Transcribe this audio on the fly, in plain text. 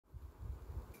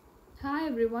Hi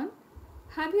everyone.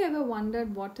 Have you ever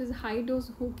wondered what is high dose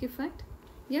hook effect?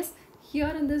 Yes, here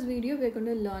in this video we're going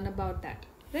to learn about that.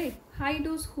 Right? High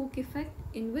dose hook effect.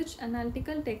 In which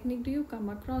analytical technique do you come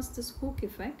across this hook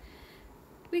effect?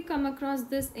 We come across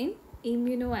this in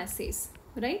immunoassays.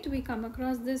 Right? We come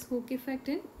across this hook effect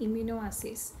in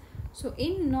immunoassays. So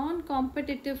in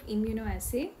non-competitive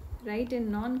immunoassay, right,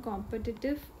 in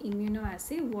non-competitive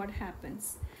immunoassay, what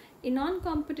happens? In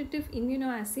non-competitive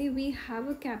immunoassay, we have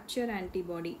a capture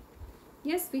antibody.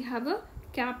 Yes, we have a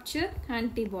capture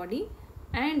antibody,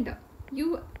 and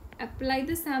you apply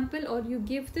the sample or you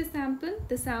give the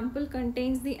sample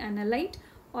contains the analyte,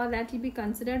 or that will be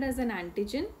considered as an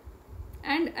antigen,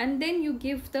 and then you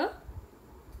give the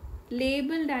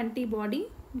labeled antibody.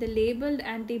 The labeled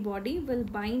antibody will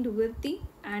bind with the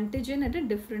antigen at a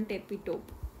different epitope.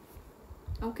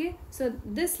 Okay, so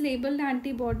this labeled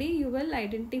antibody you will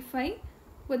identify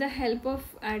with the help of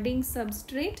adding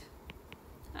substrate,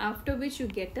 after which you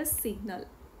get a signal,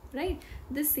 right?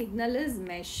 This signal is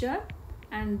measured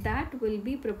and that will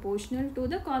be proportional to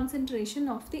the concentration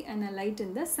of the analyte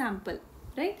in the sample,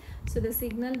 right? So the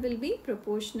signal will be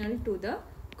proportional to the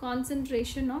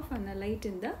concentration of analyte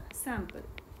in the sample.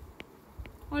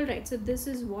 Alright, so this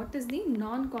is what is the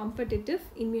non-competitive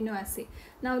immunoassay.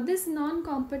 Now this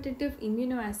non-competitive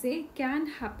immunoassay can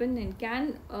happen and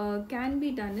can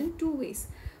be done in two ways.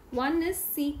 One is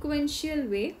sequential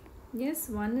way. Yes,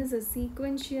 one is a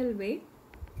sequential way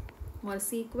or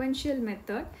sequential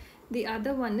method. The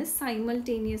other one is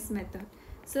simultaneous method.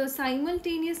 So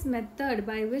simultaneous method,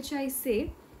 by which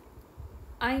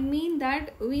I mean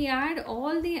that we add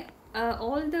all the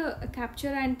capture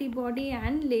antibody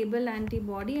and label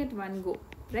antibody at one go,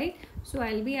 right? So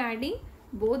I'll be adding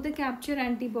both the capture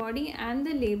antibody and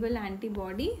the label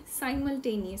antibody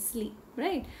simultaneously,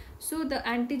 right? So the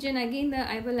antigen, again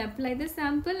I will apply the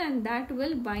sample and that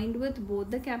will bind with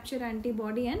both the capture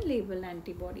antibody and label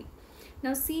antibody.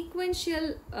 Now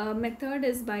sequential method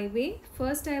is by way,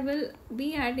 first I will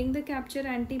be adding the capture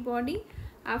antibody.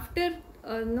 After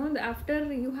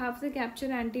you have the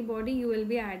capture antibody, you will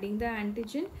be adding the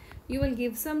antigen. You will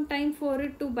give some time for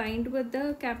it to bind with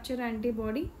the capture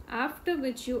antibody, after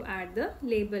which you add the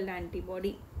labeled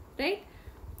antibody, right?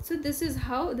 So this is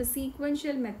how the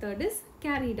sequential method is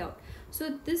carried out.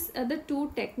 So these are the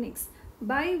two techniques.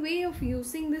 By way of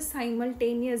using this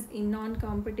simultaneous in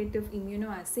non-competitive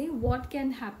immunoassay, what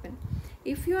can happen?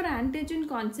 If your antigen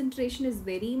concentration is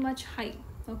very much high,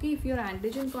 okay, if your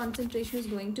antigen concentration is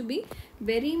going to be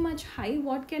very much high,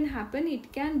 what can happen?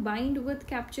 It can bind with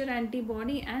capture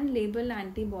antibody and label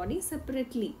antibody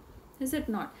separately, is it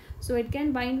not? So it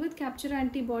can bind with capture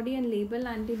antibody and label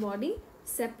antibody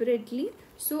separately,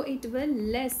 so it will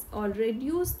less or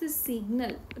reduce the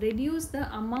signal, reduce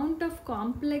the amount of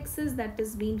complexes that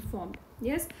is being formed.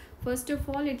 Yes, first of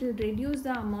all it will reduce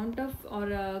the amount of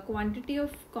or quantity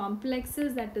of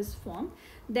complexes that is formed,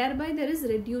 thereby there is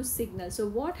reduced signal. So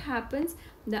what happens?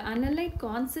 The analyte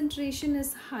concentration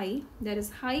is high, there is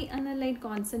high analyte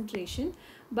concentration,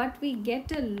 but we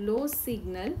get a low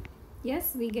signal.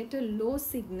 Yes, we get a low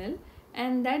signal,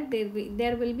 and that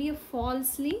there will be a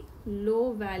falsely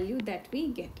low value that we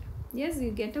get. Yes, you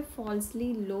get a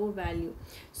falsely low value.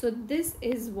 So this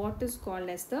is what is called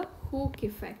as the hook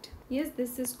effect. Yes,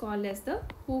 this is called as the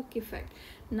hook effect.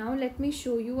 Now let me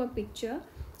show you a picture.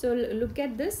 So look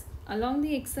at this. Along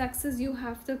the x-axis you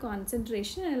have the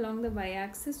concentration, and along the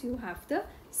y-axis you have the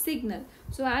signal.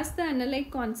 So as the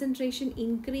analyte concentration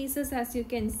increases, as you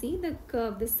can see the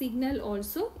curve, the signal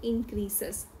also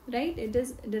increases, right? It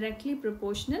is directly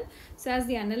proportional. So as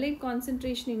the analyte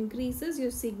concentration increases,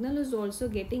 your signal is also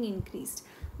getting increased.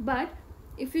 But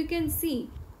if you can see,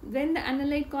 when the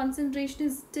analyte concentration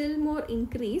is still more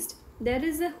increased, there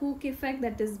is a hook effect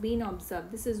that is being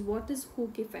observed. This is what is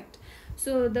hook effect.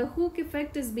 So the hook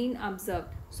effect is being observed.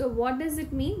 So what does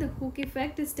it mean? The hook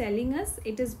effect is telling us,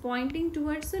 it is pointing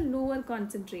towards a lower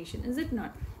concentration, is it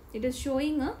not? It is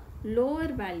showing a lower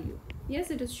value. Yes,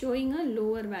 it is showing a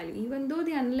lower value. Even though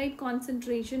the analyte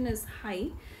concentration is high,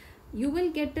 you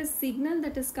will get a signal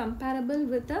that is comparable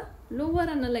with a lower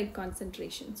analyte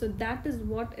concentration. So that is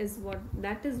what is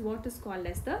called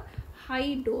as the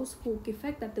high dose hook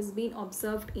effect that is being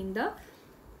observed in the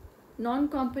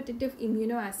non-competitive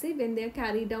immunoassay when they are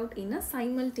carried out in a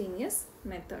simultaneous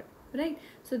method, right?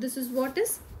 So this is what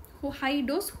is high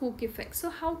dose hook effect. So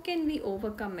how can we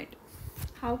overcome it?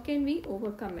 How can we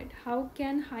overcome it? How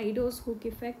can high dose hook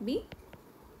effect be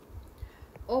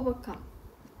overcome?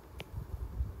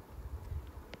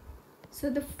 So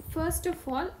the first of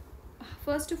all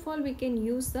we can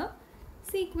use the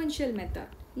sequential method.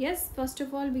 Yes, first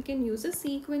of all we can use a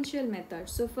sequential method.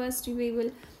 So first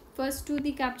First to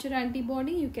the capture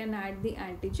antibody, you can add the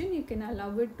antigen, you can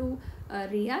allow it to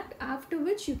react, after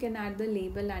which you can add the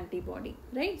label antibody,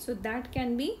 right? So that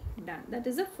can be done. That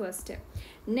is the first step.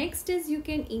 Next is you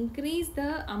can increase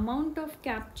the amount of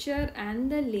capture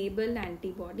and the label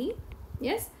antibody.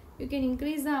 Yes, you can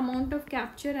increase the amount of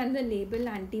capture and the label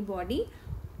antibody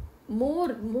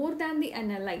more than the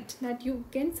analyte that you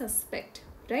can suspect,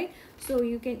 right? So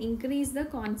you can increase the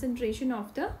concentration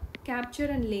of the capture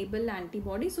and label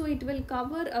antibody, so it will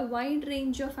cover a wide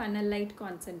range of analyte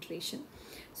concentration.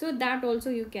 So that also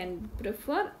you can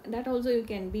prefer, that also you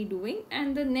can be doing.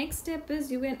 And the next step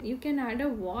is you can add a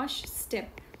wash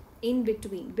step in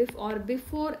between,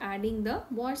 before adding the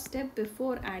wash step,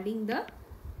 before adding the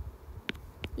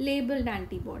labeled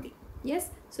antibody.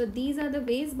 Yes, so these are the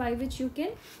ways by which you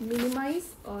can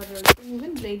minimize or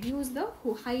even reduce the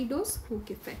high dose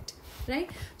hook effect, right?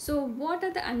 So what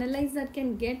are the analytes that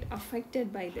can get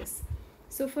affected by this?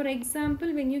 So for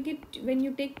example, when you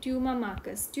take tumor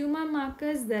markers,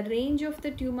 the range of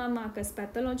the tumor markers,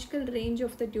 pathological range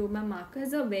of the tumor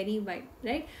markers are very wide,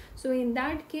 right? So in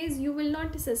that case, you will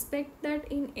not suspect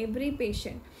that in every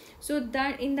patient. So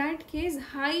that in that case,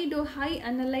 high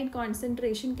analyte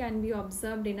concentration can be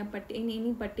observed in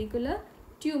any particular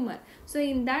tumor. So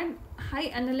in that high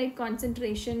analyte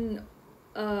concentration,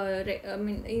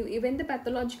 even the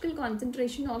pathological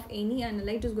concentration of any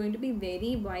analyte is going to be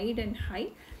very wide and high.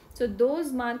 So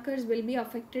those markers will be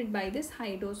affected by this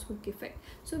high dose hook effect.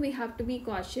 So we have to be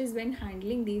cautious when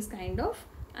handling these kind of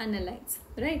analytes,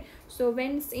 right? So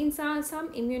when in some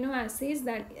immunoassays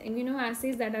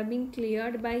that are being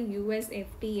cleared by US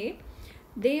FDA,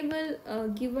 they will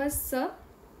give us an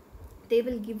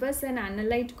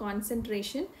analyte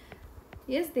concentration.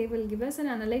 Yes, they will give us an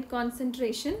analyte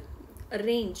concentration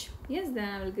range. Yes, they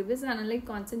will give us an analyte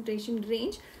concentration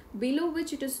range below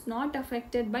which it is not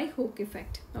affected by hook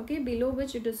effect. Okay, below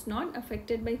which it is not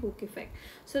affected by hook effect.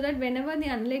 So that whenever the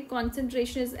analyte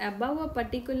concentration is above a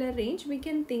particular range, we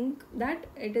can think that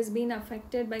it has been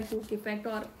affected by hook effect,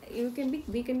 or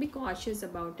we can be cautious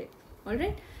about it. All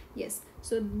right. Yes,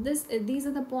 so these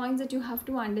are the points that you have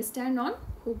to understand on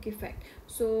hook effect.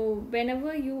 So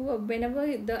whenever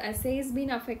the assay is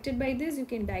being affected by this, you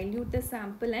can dilute the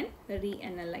sample and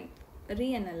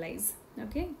reanalyze.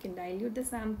 Okay, you can dilute the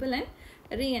sample and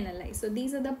reanalyze. So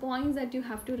these are the points that you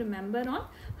have to remember on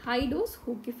high dose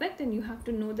hook effect, and you have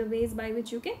to know the ways by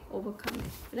which you can overcome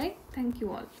it, right? Thank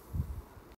you all.